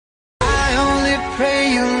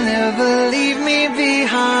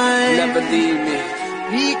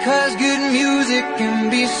Because good music can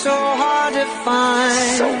be so hard to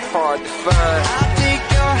find. So hard to find. I'll take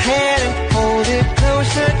your hand and hold it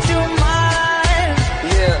closer to mine.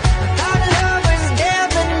 Yeah. Our love was dead,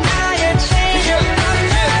 but now you're changing my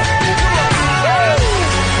mind.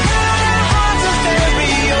 Our hearts are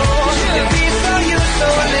stereo. The beats of you, so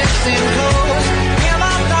listen close. Hear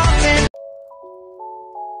my thoughts in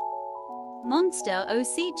Monster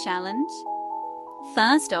OC Challenge.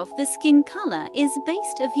 First off, the skin color is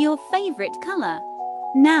based of your favorite color.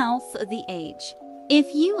 Now for the age.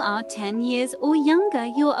 If you are 10 years or younger,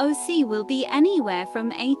 your OC will be anywhere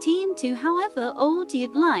from 18 to however old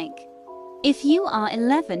you'd like. If you are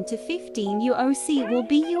 11 to 15, your OC will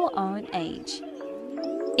be your own age.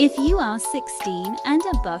 If you are 16 and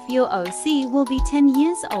above, your OC will be 10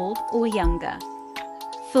 years old or younger.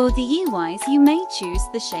 For the UIs, you may choose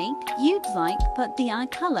the shape you'd like, but the eye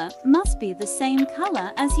color must be the same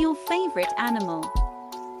color as your favorite animal.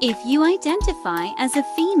 If you identify as a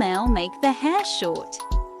female, make the hair short.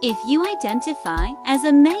 If you identify as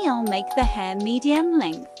a male, make the hair medium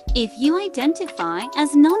length. If you identify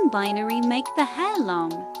as non-binary, make the hair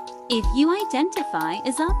long. If you identify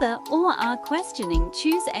as other or are questioning,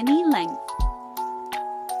 choose any length.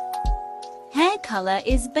 Hair color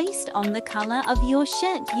is based on the color of your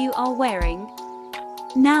shirt you are wearing.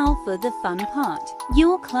 Now for the fun part.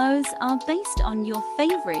 Your clothes are based on your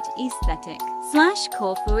favorite aesthetic /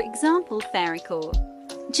 core, for example fairycore.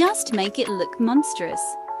 Just make it look monstrous.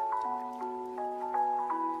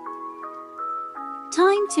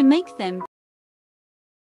 Time to make them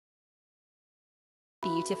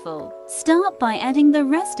beautiful. Start by adding the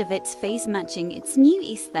rest of its face, matching its new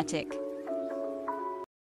aesthetic.